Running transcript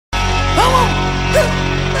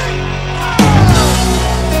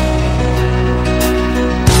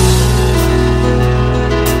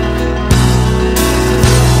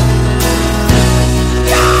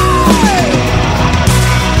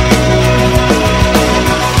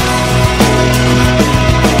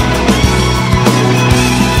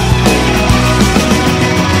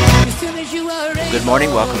Good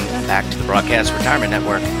morning. Welcome back to the Broadcast Retirement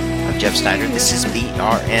Network. I'm Jeff Snyder. This is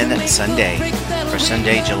BRN Sunday for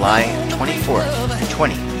Sunday, July 24th,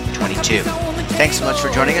 2022. Thanks so much for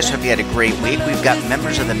joining us. Hope you had a great week. We've got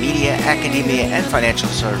members of the media, academia, and financial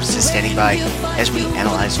services standing by as we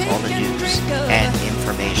analyze all the news and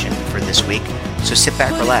information for this week. So sit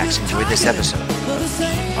back, relax, enjoy this episode of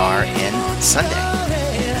BRN Sunday.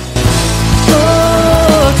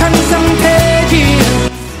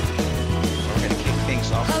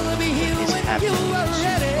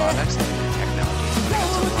 Products and technology.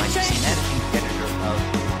 Managing editor of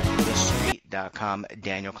TheStreet.com,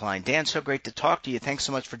 Daniel Klein. Dan, so great to talk to you. Thanks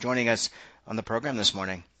so much for joining us on the program this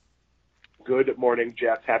morning. Good morning,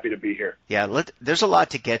 Jeff. Happy to be here. Yeah, there's a lot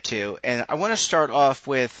to get to, and I want to start off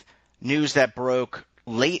with news that broke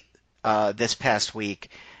late this past week.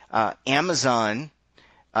 Amazon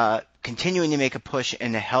continuing to make a push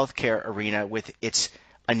in the healthcare arena with its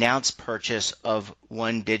announced purchase of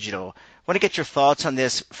One Digital. I want to get your thoughts on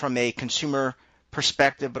this from a consumer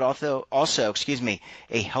perspective, but also, a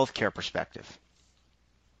healthcare perspective.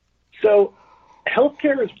 So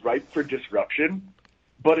healthcare is ripe for disruption,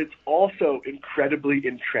 but it's also incredibly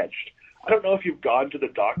entrenched. I don't know if you've gone to the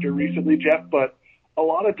doctor recently, Jeff, but a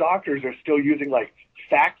lot of doctors are still using like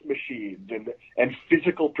fax machines and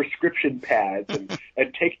physical prescription pads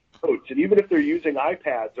and taking notes. And even if they're using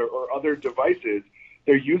iPads or other devices,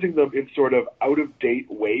 they're using them in sort of out-of-date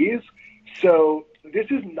ways. So this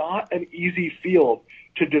is not an easy field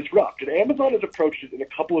to disrupt. And Amazon has approached it in a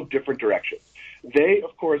couple of different directions. They,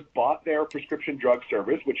 of course, bought their prescription drug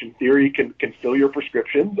service, which in theory can fill your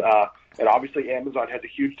prescriptions. And obviously Amazon has a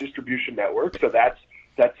huge distribution network, so that's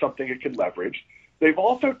something it can leverage. They've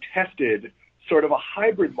also tested sort of a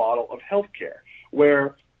hybrid model of healthcare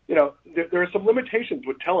where, there are some limitations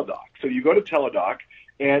with Teladoc. So you go to Teladoc,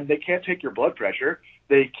 and they can't take your blood pressure.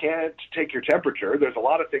 They can't take your temperature. There's a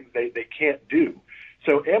lot of things they can't do.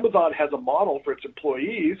 So Amazon has a model for its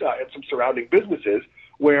employees and some surrounding businesses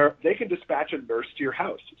where they can dispatch a nurse to your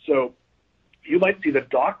house. So you might see the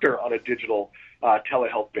doctor on a digital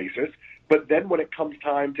telehealth basis, but then when it comes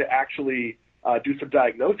time to actually do some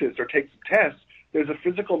diagnosis or take some tests, there's a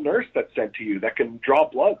physical nurse that's sent to you that can draw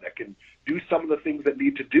blood, that can do some of the things that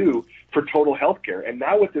need to do for total health care. And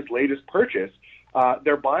now with this latest purchase,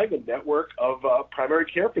 they're buying a network of primary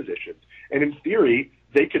care physicians. And in theory,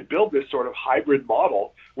 they could build this sort of hybrid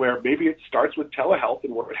model where maybe it starts with telehealth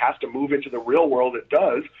and where it has to move into the real world, it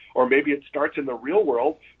does, or maybe it starts in the real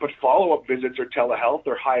world, but follow-up visits are telehealth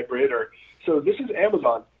or hybrid. So this is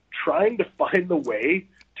Amazon trying to find the way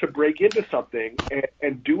to break into something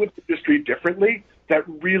and do an industry differently that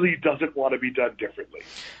really doesn't want to be done differently.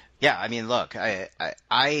 Yeah, I mean, look,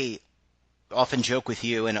 I often joke with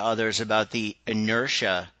you and others about the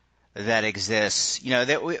inertia that exists.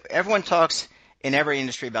 Everyone talks in every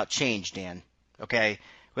industry about change, Dan, okay?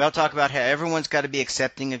 We all talk about how everyone's got to be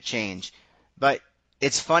accepting of change. But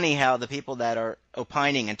it's funny how the people that are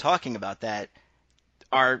opining and talking about that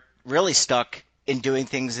are really stuck in doing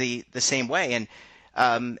things the same way.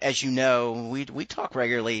 And as you know, we talk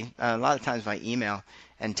regularly, a lot of times by email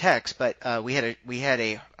and text, but we had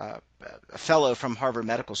a fellow from Harvard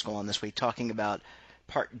Medical School on this week talking about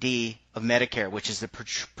Part D of Medicare, which is the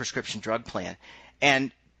prescription drug plan.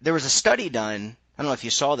 And there was a study done. I don't know if you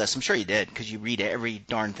saw this. I'm sure you did because you read every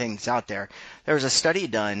darn thing that's out there. There was a study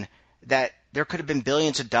done that there could have been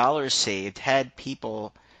billions of dollars saved had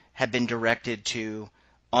people had been directed to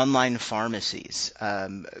online pharmacies,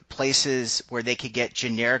 places where they could get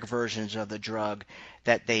generic versions of the drug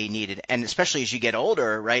that they needed. And especially as you get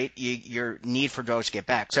older, right, your need for drugs get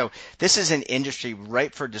back. So this is an industry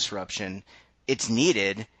ripe for disruption. It's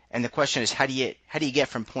needed. And the question is, how do you get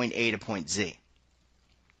from point A to point Z?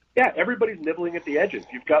 Yeah, everybody's nibbling at the edges.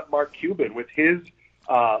 You've got Mark Cuban with his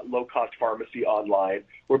low-cost pharmacy online,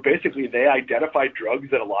 where basically they identify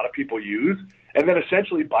drugs that a lot of people use and then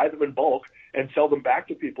essentially buy them in bulk and sell them back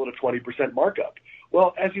to people at a 20% markup.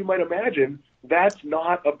 Well, as you might imagine, that's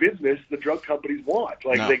not a business the drug companies want.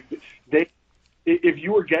 Like no. they if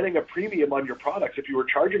you were getting a premium on your products, if you were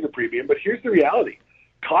charging a premium, but here's the reality.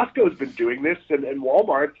 Costco's been doing this, and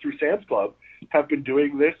Walmart through Sam's Club have been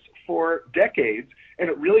doing this for decades, and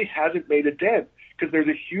it really hasn't made a dent because there's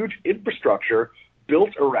a huge infrastructure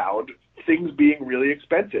built around things being really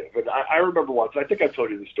expensive. And I remember once, I think I've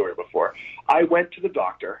told you this story before, I went to the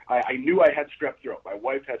doctor. I knew I had strep throat. My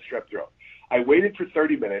wife had strep throat. I waited for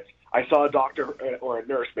 30 minutes. I saw a doctor or a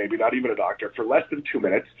nurse, maybe not even a doctor, for less than 2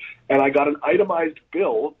 minutes, and I got an itemized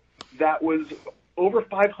bill that was over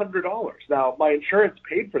 $500. Now, my insurance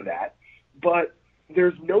paid for that, but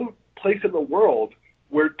there's no place in the world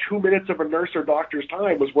where 2 minutes of a nurse or doctor's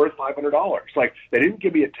time was worth $500. Like, they didn't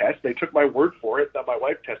give me a test. They took my word for it that my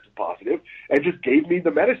wife tested positive and just gave me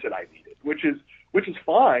the medicine I needed, which is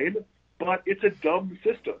fine, but it's a dumb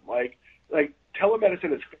system. Like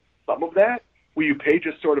telemedicine is some of that, where you pay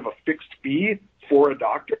just sort of a fixed fee for a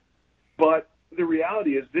doctor. But the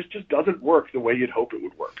reality is this just doesn't work the way you'd hope it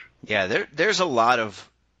would work. Yeah, there's a lot of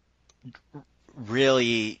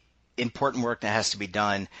really important work that has to be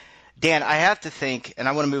done. Dan, I have to think, and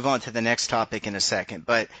I want to move on to the next topic in a second,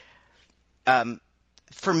 but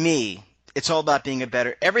for me, it's all about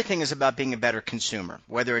everything is about being a better consumer,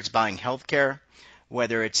 whether it's buying healthcare,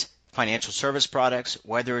 whether it's financial service products,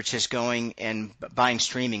 whether it's just going and buying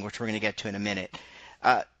streaming, which we're going to get to in a minute.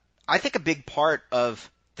 I think a big part of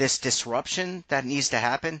this disruption that needs to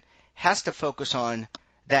happen has to focus on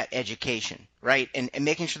that education, right? And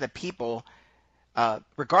making sure that people,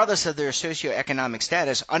 regardless of their socioeconomic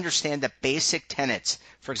status, understand the basic tenets,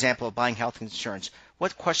 for example, of buying health insurance,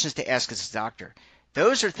 what questions to ask as a doctor.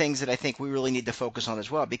 Those are things that I think we really need to focus on as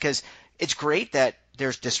well, because it's great that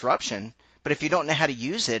there's disruption, but if you don't know how to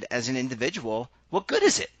use it as an individual, what good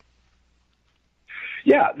is it?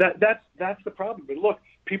 Yeah, that's the problem. But look,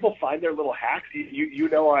 people find their little hacks. You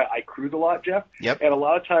know, I cruise a lot, Jeff. Yep. And a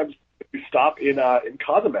lot of times we stop in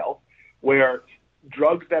Cozumel, where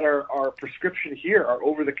drugs that are prescription here are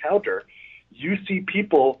over the counter. You see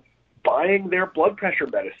people buying their blood pressure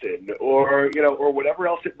medicine or whatever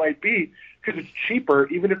else it might be because it's cheaper,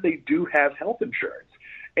 even if they do have health insurance.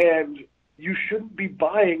 And you shouldn't be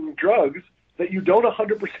buying drugs that you don't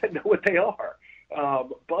 100% know what they are.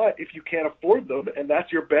 But if you can't afford them and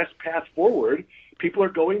that's your best path forward, people are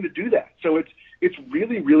going to do that. So it's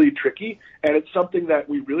really, really tricky, and it's something that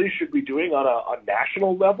we really should be doing on a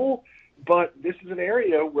national level. But this is an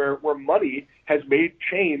area where money has made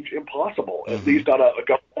change impossible, at least on a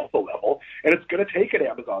governmental level, and it's going to take an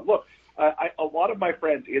Amazon. Look, a lot of my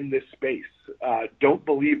friends in this space don't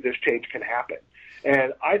believe this change can happen.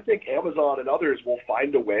 And I think Amazon and others will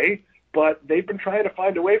find a way, but they've been trying to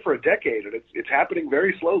find a way for a decade, and it's happening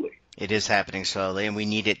very slowly. It is happening slowly, and we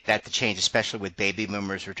need that to change, especially with baby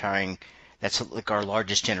boomers retiring. That's like our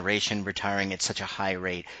largest generation retiring at such a high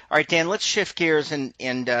rate. All right, Dan, let's shift gears and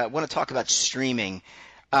want to talk about streaming.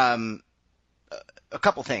 A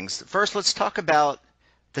couple things. First, let's talk about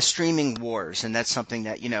the streaming wars, and that's something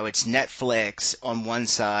that, it's Netflix on one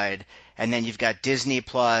side, and then you've got Disney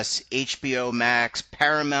Plus, HBO Max,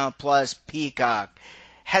 Paramount Plus, Peacock.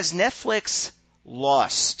 Has Netflix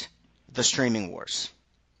lost the streaming wars?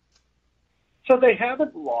 So they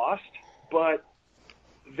haven't lost, but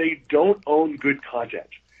they don't own good content.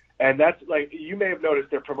 And that's, like, you may have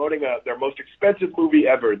noticed they're promoting their most expensive movie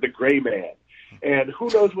ever, The Gray Man. And who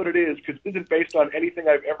knows what it is, because it isn't based on anything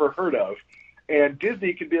I've ever heard of. And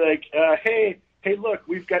Disney could be like, hey, look,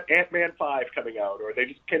 we've got Ant-Man 5 coming out, or they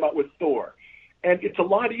just came out with Thor. And it's a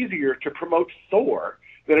lot easier to promote Thor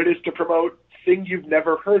than it is to promote thing you've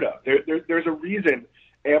never heard of. There's a reason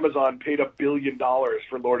Amazon paid $1 billion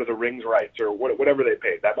for Lord of the Rings rights, or whatever they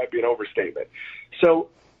paid. That might be an overstatement. So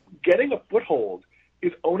getting a foothold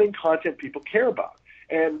is owning content people care about.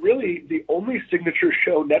 And really, the only signature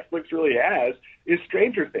show Netflix really has is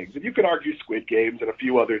Stranger Things. And you could argue Squid Games and a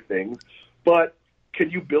few other things, but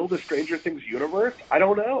can you build a Stranger Things universe? I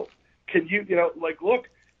don't know. Can you, look,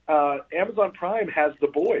 Amazon Prime has The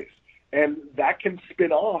Boys, and that can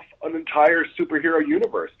spin off an entire superhero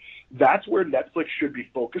universe. That's where Netflix should be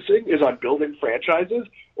focusing, is on building franchises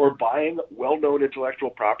or buying well-known intellectual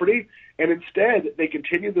property. And instead, they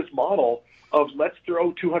continue this model of let's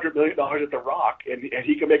throw $200 million at The Rock, and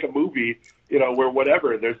he can make a movie, where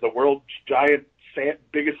whatever, there's the world's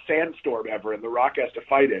biggest sandstorm ever, and The Rock has to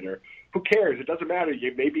fight it. Or who cares? It doesn't matter.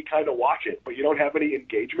 You maybe kind of watch it, but you don't have any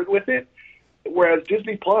engagement with it. Whereas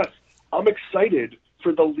Disney Plus, I'm excited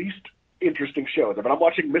for the least interesting shows. I mean, I'm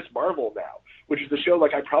watching Miss Marvel now, which is a show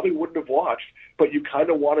I probably wouldn't have watched, but you kind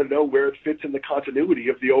of want to know where it fits in the continuity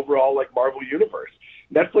of the overall Marvel universe.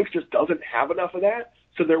 Netflix just doesn't have enough of that,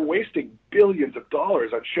 so they're wasting billions of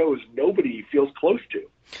dollars on shows nobody feels close to.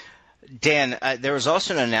 Dan, there was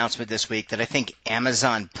also an announcement this week that I think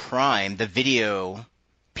Amazon Prime, the video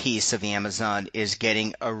piece of the Amazon, is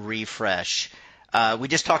getting a refresh. We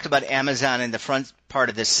just talked about Amazon in the front part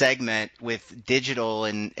of this segment with digital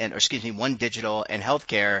one digital and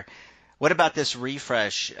healthcare. What about this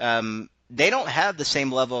refresh? They don't have the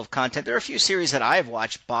same level of content. There are a few series that I've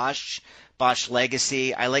watched, Bosch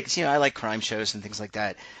Legacy. I like crime shows and things like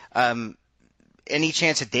that. Any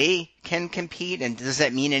chance that they can compete? And does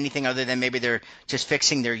that mean anything other than maybe they're just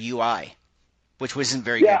fixing their UI, which wasn't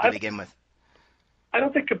very good to begin with? I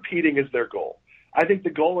don't think competing is their goal. I think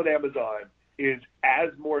the goal at Amazon is,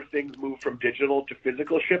 as more things move from digital to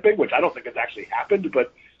physical shipping, which I don't think has actually happened,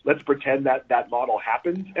 but let's pretend that that model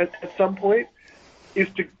happens at some point, is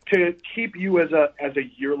to keep you as a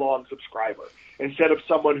year-long subscriber instead of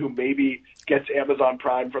someone who maybe gets Amazon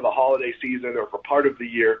Prime for the holiday season or for part of the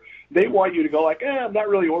year. They want you to go like, I'm not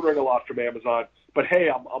really ordering a lot from Amazon, but hey,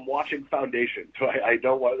 I'm watching Foundation, so I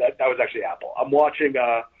don't want that. That was actually Apple. I'm watching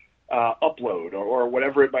Upload or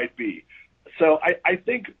whatever it might be. So I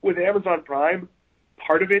think with Amazon Prime,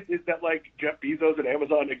 part of it is that like Jeff Bezos and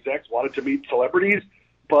Amazon execs wanted to meet celebrities,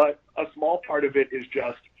 but a small part of it is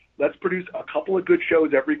just let's produce a couple of good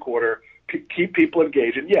shows every quarter, keep people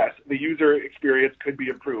engaged. And yes, the user experience could be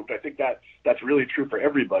improved. I think that's really true for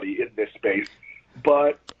everybody in this space.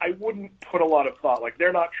 But I wouldn't put a lot of thought. Like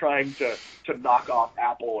they're not trying to knock off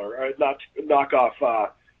Apple or not knock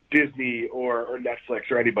off Disney or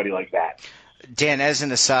Netflix or anybody like that. Dan, as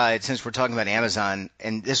an aside, since we're talking about Amazon,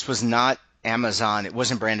 and this was not Amazon, it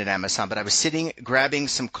wasn't branded Amazon, but I was sitting grabbing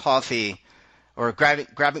some coffee or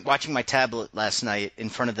watching my tablet last night in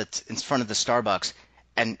front of the Starbucks,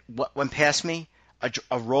 and what went past me?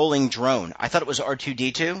 A rolling drone. I thought it was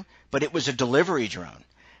R2-D2, but it was a delivery drone.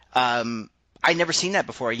 I'd never seen that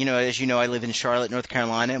before. As you know, I live in Charlotte, North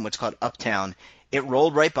Carolina, in what's called Uptown. It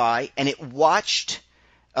rolled right by, and it watched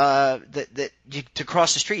to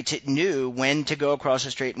cross the streets. It knew when to go across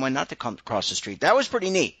the street and when not to come across the street. That was pretty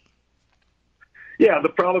neat. Yeah, the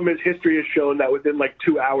problem is history has shown that within like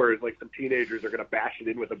 2 hours, like some teenagers are going to bash it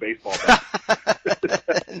in with a baseball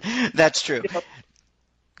bat. That's true.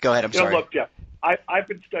 Go ahead. I'm sorry. Look, Jeff, I've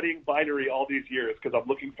been studying binary all these years because I'm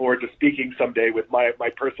looking forward to speaking someday with my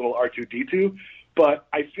personal R2-D2. But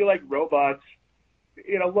I feel like robots,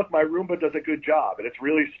 look, my Roomba does a good job, and it's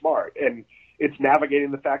really smart. And it's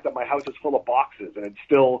navigating the fact that my house is full of boxes, and it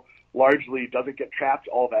still largely doesn't get trapped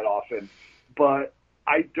all that often. But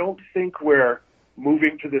I don't think we're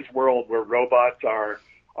moving to this world where robots are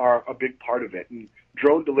a big part of it. And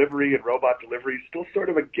drone delivery and robot delivery is still sort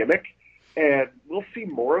of a gimmick, and we'll see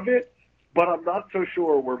more of it. But I'm not so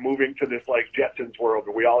sure we're moving to this like Jetsons world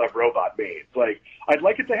where we all have robot maids. Like, I'd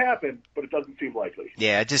like it to happen, but it doesn't seem likely.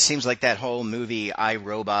 Yeah, it just seems like that whole movie, I,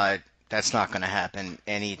 Robot, that's not going to happen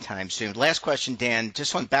anytime soon. Last question, Dan.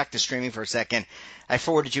 Just went back to streaming for a second. I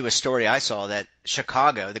forwarded you a story I saw that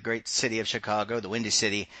Chicago, the great city of Chicago, the Windy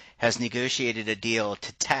City, has negotiated a deal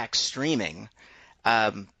to tax streaming.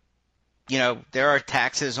 There are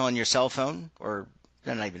taxes on your cell phone, or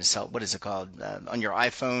not even what is it called? On your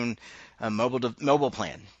iPhone mobile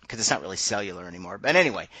plan, because it's not really cellular anymore. But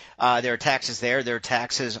anyway, there are taxes there. There are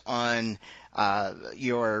taxes on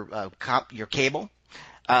your cable.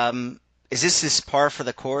 Is this par for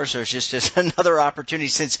the course, or is this just another opportunity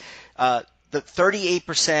since the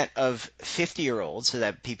 38% of 50-year-olds, so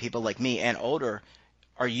that people like me and older,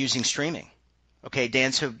 are using streaming? Okay,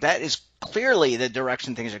 Dan, so that is clearly the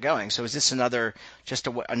direction things are going. So is this another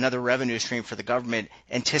revenue stream for the government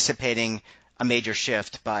anticipating a major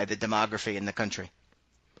shift by the demography in the country?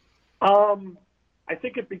 I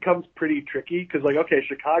think it becomes pretty tricky because, okay,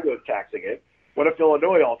 Chicago's taxing it. What if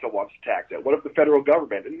Illinois also wants to tax it? What if the federal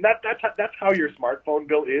government? And that's how your smartphone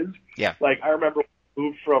bill is. Yeah. Like, I remember when I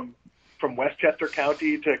moved from Westchester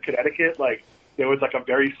County to Connecticut, like, there was like a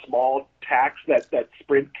very small tax that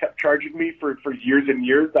Sprint kept charging me for years and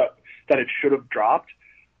years that it should have dropped.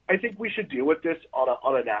 I think we should deal with this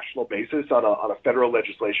on a national basis, on a federal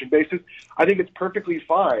legislation basis. I think it's perfectly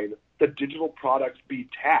fine that digital products be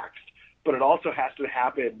taxed, but it also has to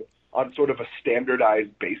happen on sort of a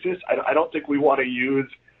standardized basis. I don't think we want to use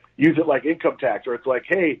it like income tax, or it's like,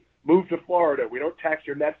 hey, move to Florida, we don't tax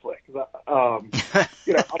your Netflix. I'm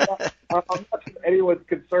not anyone's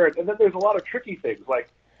concerned. And then there's a lot of tricky things, like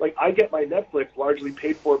I get my Netflix largely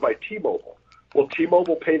paid for by T-Mobile. Will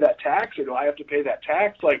T-Mobile pay that tax, or do I have to pay that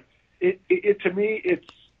tax? Like, it to me, it's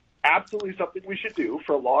absolutely something we should do.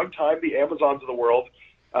 For a long time, the Amazons of the world,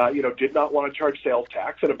 did not want to charge sales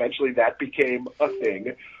tax, and eventually that became a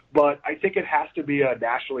thing. But I think it has to be a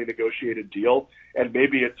nationally negotiated deal, and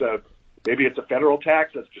maybe it's a federal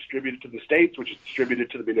tax that's distributed to the states, which is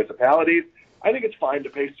distributed to the municipalities. I think it's fine to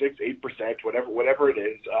pay 6-8%, whatever it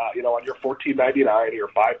is, on your $14.99 or your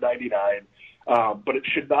 $5.99. But it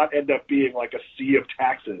should not end up being like a sea of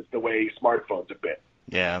taxes the way smartphones have been.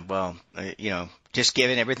 Yeah, well, just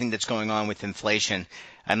given everything that's going on with inflation,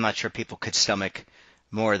 I'm not sure people could stomach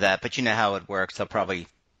more of that, but you know how it works. They'll probably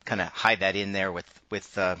kind of hide that in there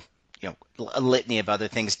with a litany of other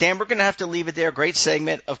things. Dan, we're going to have to leave it there. Great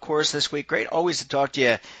segment, of course, this week. Great always to talk to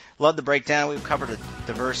you. Love the breakdown. We've covered a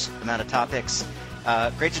diverse amount of topics.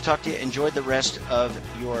 Great to talk to you. Enjoy the rest of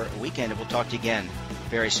your weekend, and we'll talk to you again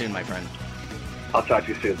very soon, my friend. I'll talk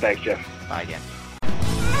to you soon. Thanks, Jeff. Bye again.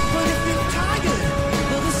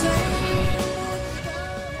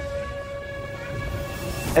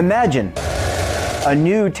 Imagine a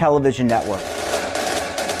new television network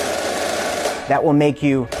that will make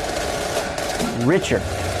you richer,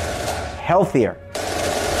 healthier,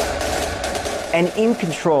 and in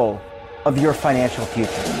control of your financial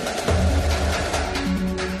future.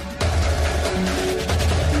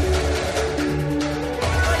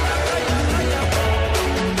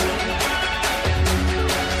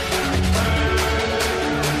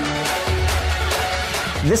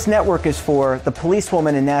 This network is for the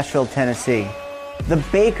policewoman in Nashville, Tennessee, the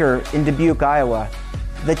baker in Dubuque, Iowa,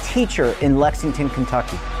 the teacher in Lexington,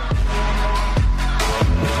 Kentucky.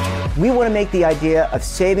 We want to make the idea of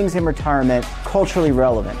savings and retirement culturally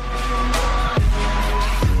relevant.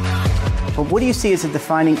 But what do you see as a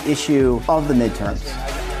defining issue of the midterms?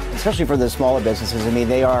 Especially for the smaller businesses. I mean,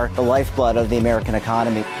 they are the lifeblood of the American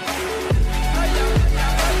economy.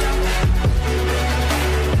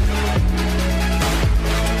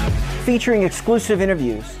 Featuring exclusive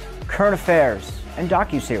interviews, current affairs, and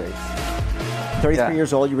docuseries. 33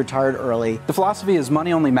 years old, you retired early. The philosophy is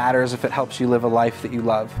money only matters if it helps you live a life that you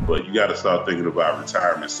love. But you got to start thinking about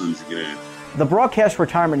retirement as soon as you get in. The Broadcast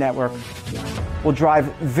Retirement Network will drive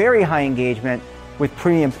very high engagement with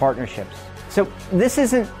premium partnerships. So this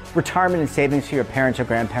isn't retirement and savings for your parents or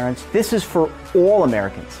grandparents. This is for all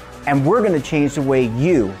Americans. And we're going to change the way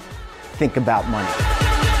you think about money.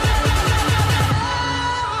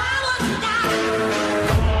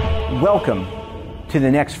 Welcome to the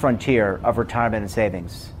next frontier of retirement and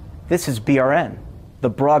savings. This is BRN, the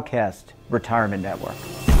Broadcast Retirement Network.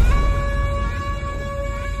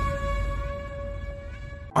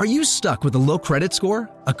 Are you stuck with a low credit score?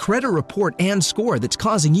 A credit report and score that's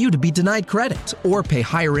causing you to be denied credit or pay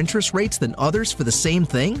higher interest rates than others for the same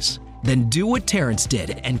things? Then do what Terrence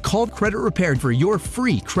did and call Credit Repaired for your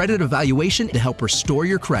free credit evaluation to help restore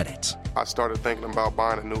your credit. I started thinking about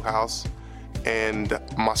buying a new house, and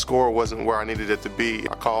my score wasn't where I needed it to be.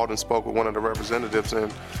 I called and spoke with one of the representatives,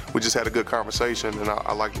 and we just had a good conversation, and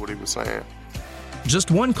I liked what he was saying.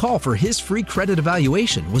 Just one call for his free credit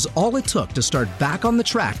evaluation was all it took to start back on the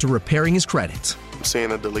track to repairing his credit. I'm seeing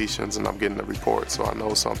the deletions, and I'm getting the report, so I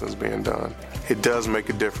know something's being done. It does make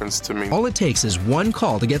a difference to me. All it takes is one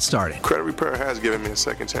call to get started. Credit Repair has given me a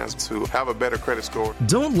second chance to have a better credit score.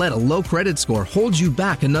 Don't let a low credit score hold you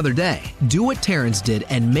back another day. Do what Terrence did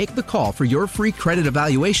and make the call for your free credit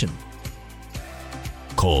evaluation.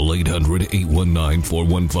 Call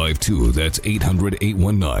 800-819-4152. That's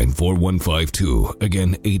 800-819-4152.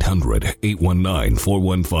 Again,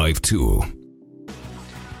 800-819-4152.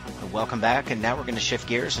 Welcome back, and now we're going to shift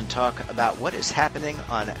gears and talk about what is happening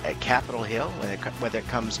on Capitol Hill, whether it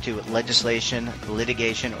comes to legislation,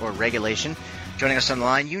 litigation, or regulation. Joining us on the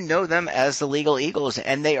line, you know them as the Legal Eagles,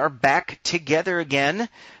 and they are back together again.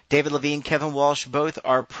 David Levine, Kevin Walsh, both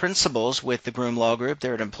are principals with the Groom Law Group.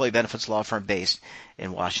 They're an employee benefits law firm based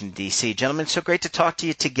in Washington, D.C. Gentlemen, so great to talk to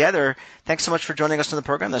you together. Thanks so much for joining us on the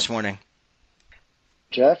program this morning.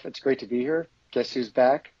 Jeff, it's great to be here. Guess who's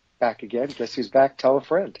back? Back again. Guess who's back? Tell a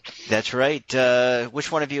friend. That's right.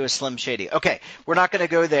 Which one of you is Slim Shady? Okay, we're not going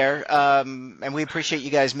to go there, and we appreciate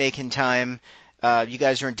you guys making time. You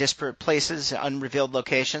guys are in disparate places, unrevealed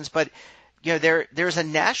locations, but you know there's a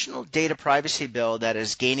national data privacy bill that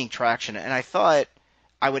is gaining traction, and I thought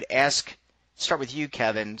I would start with you,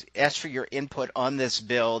 Kevin, ask for your input on this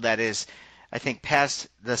bill that is, I think, passed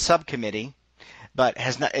the subcommittee, but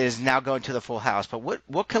is now going to the full House. But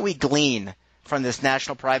what can we glean from this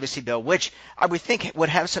national privacy bill, which I would think would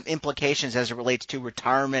have some implications as it relates to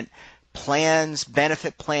retirement plans,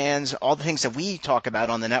 benefit plans, all the things that we talk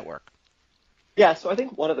about on the network? Yeah, so I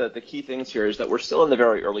think one of the key things here is that we're still in the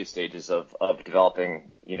very early stages of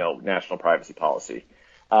developing, national privacy policy.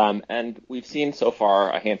 And we've seen so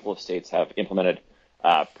far a handful of states have implemented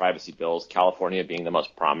privacy bills, California being the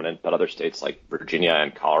most prominent, but other states like Virginia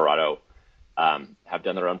and Colorado have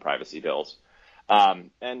done their own privacy bills.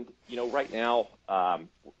 Right now, I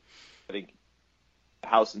think the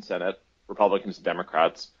House and Senate, Republicans and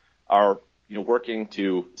Democrats, are working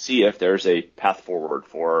to see if there's a path forward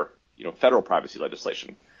for federal privacy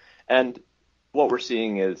legislation. And what we're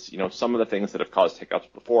seeing is some of the things that have caused hiccups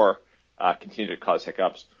before continue to cause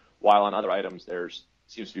hiccups, while on other items there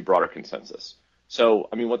seems to be broader consensus. So,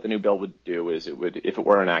 I mean, what the new bill would do is it would, if it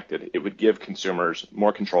were enacted, it would give consumers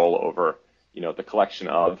more control over, the collection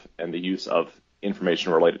of and the use of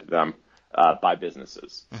information related to them by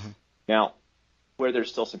businesses. Mm-hmm. Now, where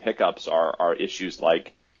there's still some hiccups are issues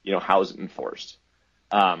like, how is it enforced?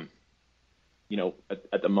 At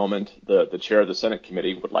the moment, the chair of the Senate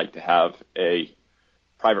committee would like to have a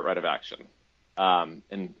private right of action.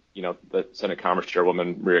 The Senate Commerce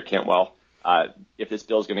Chairwoman, Maria Cantwell, if this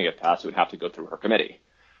bill is going to get passed, it would have to go through her committee.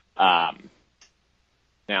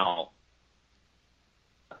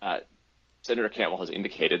 Senator Cantwell has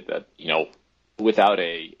indicated that, without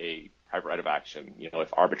a private right of action,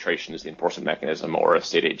 if arbitration is the enforcement mechanism or a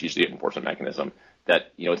state aid is the enforcement mechanism,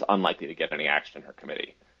 that, it's unlikely to get any action in her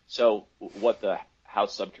committee. So what the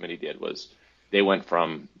House subcommittee did was they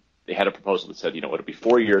had a proposal that said, it would be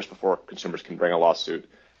 4 years before consumers can bring a lawsuit.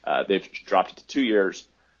 They've dropped it to 2 years.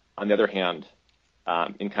 On the other hand,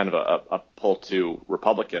 in kind of a pull to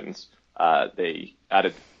Republicans, they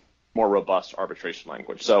added more robust arbitration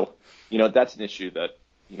language. So, that's an issue that,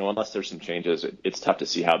 unless there's some changes, it's tough to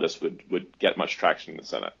see how this would get much traction in the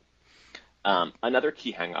Senate. Another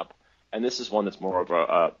key hang-up, and this is one that's more of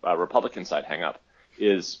a Republican side hang-up,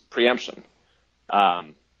 is preemption.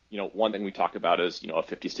 One thing we talk about is, a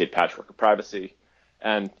 50-state patchwork of privacy.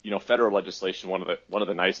 And, federal legislation, one of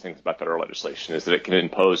the nice things about federal legislation is that it can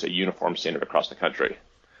impose a uniform standard across the country.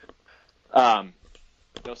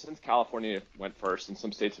 Since California went first and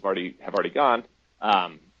some states have already gone,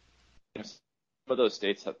 some of those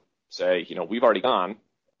states say, we've already gone,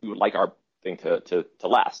 we would like our thing to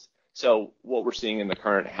last. So what we're seeing in the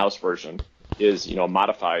current House version is, a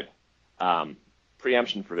modified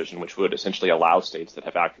preemption provision, which would essentially allow states that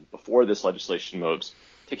have acted before this legislation moves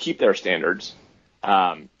to keep their standards,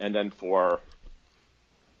 and then for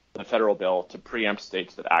the federal bill to preempt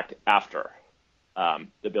states that act after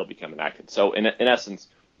the bill became enacted. So in essence,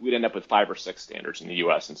 we'd end up with 5 or 6 standards in the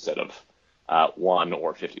U.S. instead of 1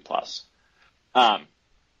 or 50 plus.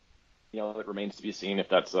 It remains to be seen if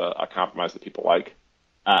that's a compromise that people like.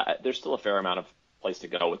 There's still a fair amount of place to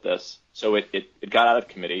go with this. So it got out of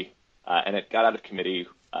committee, and it got out of committee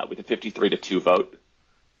with a 53-2 vote,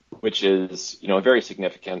 which is, very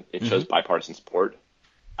significant. It shows bipartisan support.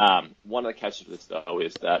 One of the catches of this, though,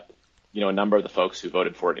 is that, a number of the folks who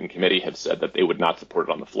voted for it in committee have said that they would not support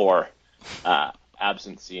it on the floor,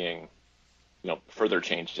 absent seeing, further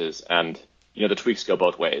changes. And, the tweaks go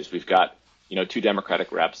both ways. We've got, 2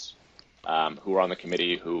 Democratic reps who are on the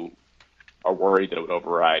committee who are worried that it would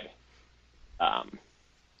override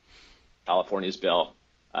California's bill.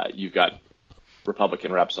 You've got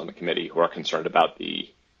Republican reps on the committee who are concerned about the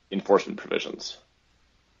enforcement provisions.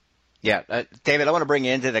 Yeah, David, I want to bring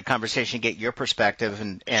you into the conversation, get your perspective,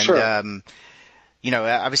 and Sure.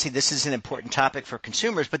 Obviously this is an important topic for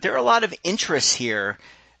consumers, but there are a lot of interests here,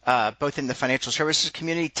 both in the financial services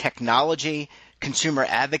community, technology, consumer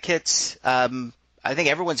advocates. I think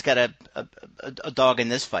everyone's got a dog in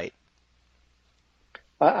this fight.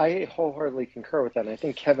 I wholeheartedly concur with that, and I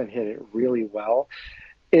think Kevin hit it really well.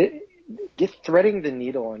 Threading the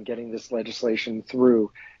needle on getting this legislation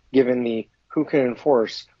through, given the who can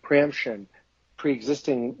enforce, preemption,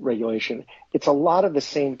 pre-existing regulation, it's a lot of the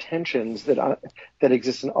same tensions that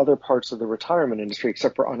exist in other parts of the retirement industry,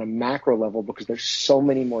 except for on a macro level, because there's so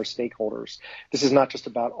many more stakeholders. This is not just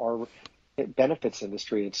about our benefits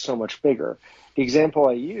industry, it's so much bigger. The example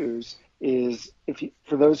I use is,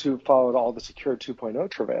 for those who followed all the Secure 2.0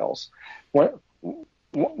 travails,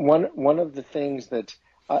 one of the things that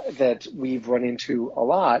we've run into a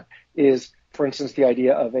lot is, for instance, the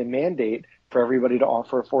idea of a mandate for everybody to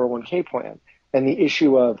offer a 401k plan, and the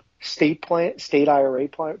issue of state IRA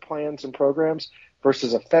plans and programs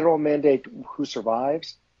versus a federal mandate, who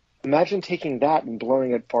survives. Imagine taking that and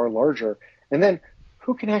blowing it far larger, and then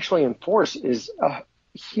who can actually enforce is a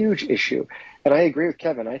huge issue. And I agree with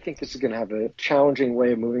Kevin. I think this is going to have a challenging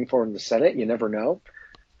way of moving forward in the Senate. You never know,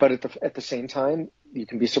 but at the same time, you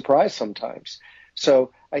can be surprised sometimes.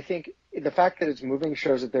 So I think the fact that it's moving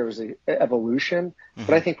shows that there is an evolution,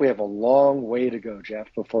 but I think we have a long way to go,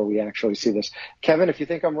 Jeff, before we actually see this. Kevin, if you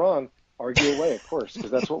think I'm wrong, argue away, of course,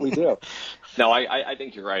 because that's what we do. No, I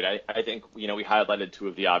think you're right. I think, we highlighted 2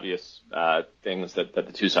 of the obvious things that the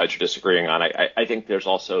 2 sides are disagreeing on. I think there's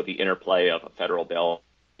also the interplay of a federal bill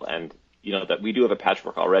and, that we do have a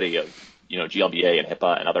patchwork already of, GLBA and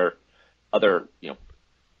HIPAA and other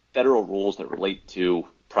federal rules that relate to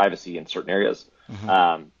privacy in certain areas.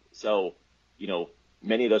 So,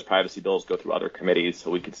 many of those privacy bills go through other committees,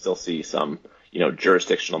 so we could still see some,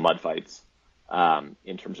 jurisdictional mud fights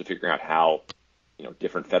in terms of figuring out how,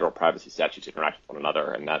 different federal privacy statutes interact with one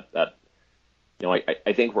another, and that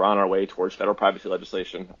I think we're on our way towards federal privacy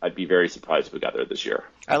legislation. I'd be very surprised if we got there this year.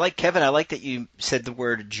 Kevin, I like that you said the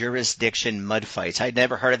word jurisdiction mud fights. I'd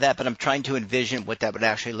never heard of that, but I'm trying to envision what that would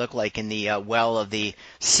actually look like in the well of the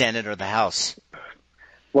Senate or the House.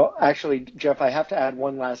 Well, actually, Jeff, I have to add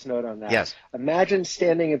one last note on that. Yes. Imagine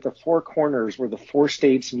standing at the four corners where the four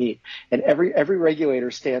states meet, and every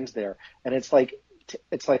regulator stands there, and it's like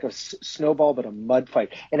a snowball, but a mud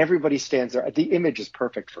fight, and everybody stands there. The image is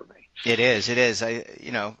perfect for me. It is.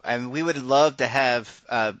 We would love to have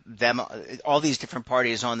all these different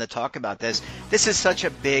parties on to talk about this. This is such a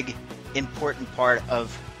big, important part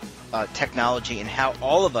of technology and how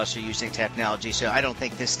all of us are using technology. So I don't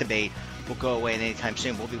think this debate will go away anytime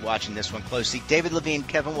soon. We'll be watching this one closely. David Levine,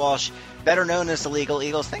 Kevin Walsh, better known as the Legal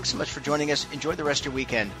Eagles, thanks so much for joining us. Enjoy the rest of your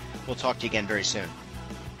weekend. We'll talk to you again very soon.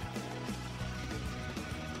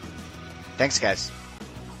 Thanks, guys.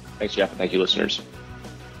 Thanks, Jeff. Thank you, listeners.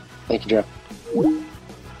 Thank you, Jeff.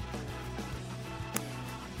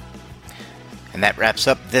 And that wraps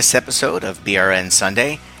up this episode of BRN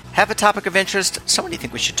Sunday. Have a topic of interest, someone you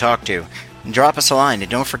think we should talk to, and drop us a line.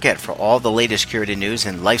 And don't forget, for all the latest curated news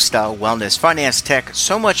in lifestyle, wellness, finance, tech,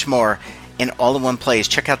 so much more in all in one place,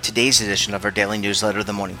 check out today's edition of our daily newsletter,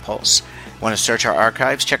 The Morning Pulse. Want to search our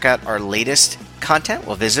archives, check out our latest content?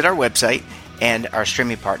 Well, visit our website and our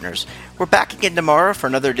streaming partners. We're back again tomorrow for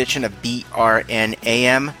another edition of BRN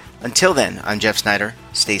AM. Until then, I'm Jeff Snyder.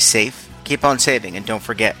 Stay safe, keep on saving, and don't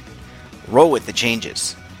forget, roll with the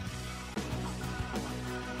changes.